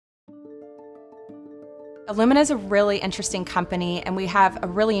Illumina is a really interesting company, and we have a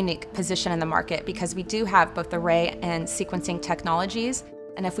really unique position in the market because we do have both array and sequencing technologies.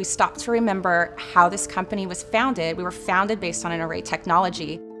 And if we stop to remember how this company was founded, we were founded based on an array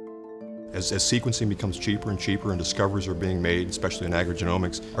technology. As sequencing becomes cheaper and cheaper and discoveries are being made, especially in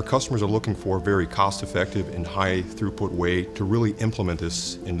agrigenomics, our customers are looking for a very cost-effective and high-throughput way to really implement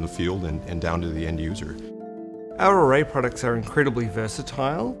this into the field and down to the end user. Our array products are incredibly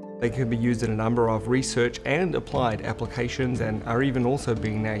versatile. They can be used in a number of research and applied applications and are even also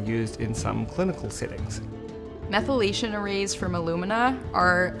being now used in some clinical settings. Methylation arrays from Illumina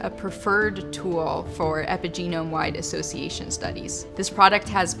are a preferred tool for epigenome-wide association studies. This product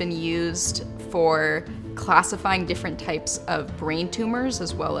has been used for classifying different types of brain tumors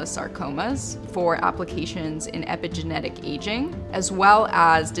as well as sarcomas, for applications in epigenetic aging, as well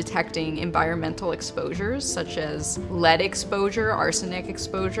as detecting environmental exposures such as lead exposure, arsenic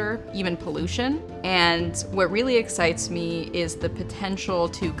exposure, even pollution. And what really excites me is the potential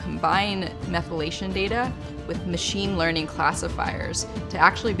to combine methylation data with machine learning classifiers to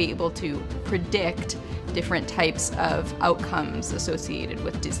actually be able to predict different types of outcomes associated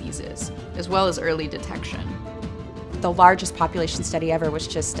with diseases, as well as early detection. The largest population study ever was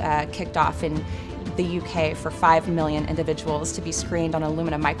just kicked off in the UK for 5 million individuals to be screened on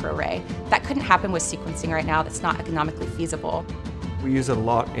Illumina microarray. That couldn't happen with sequencing right now. That's not economically feasible. We use it a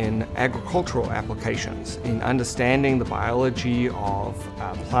lot in agricultural applications, in understanding the biology of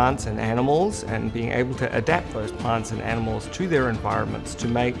plants and animals and being able to adapt those plants and animals to their environments to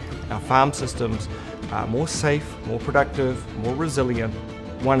make our farm systems more safe, more productive, more resilient.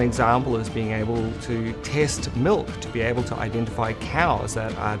 One example is being able to test milk to be able to identify cows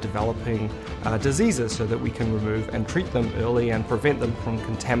that are developing diseases so that we can remove and treat them early and prevent them from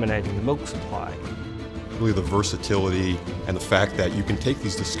contaminating the milk supply. Really the versatility and the fact that you can take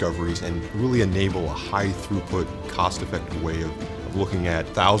these discoveries and really enable a high throughput, cost-effective way of looking at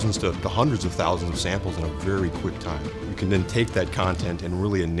thousands to hundreds of thousands of samples in a very quick time. You can then take that content and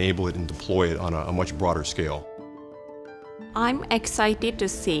really enable it and deploy it on a much broader scale. I'm excited to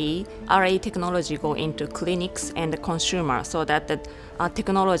see array technology go into clinics and the consumer so that the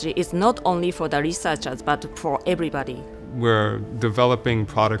technology is not only for the researchers but for everybody. We're developing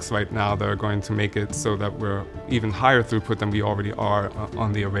products right now that are going to make it so that we're even higher throughput than we already are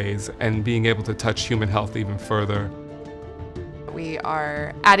on the arrays and being able to touch human health even further. We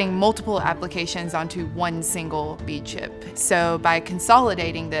are adding multiple applications onto one single bead chip. So by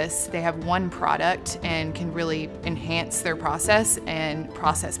consolidating this, they have one product and can really enhance their process and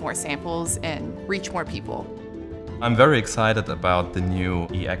process more samples and reach more people. I'm very excited about the new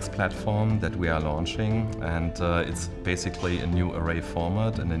EX platform that we are launching, and it's basically a new array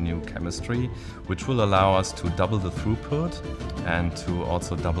format and a new chemistry which will allow us to double the throughput and to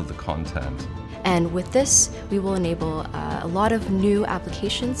also double the content. And with this, we will enable a lot of new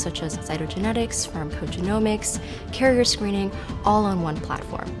applications such as cytogenetics, pharmacogenomics, carrier screening, all on one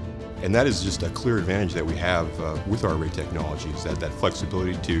platform. And that is just a clear advantage that we have with our array technologies, that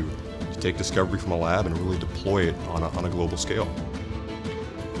flexibility to take discovery from a lab and really deploy it on a global scale.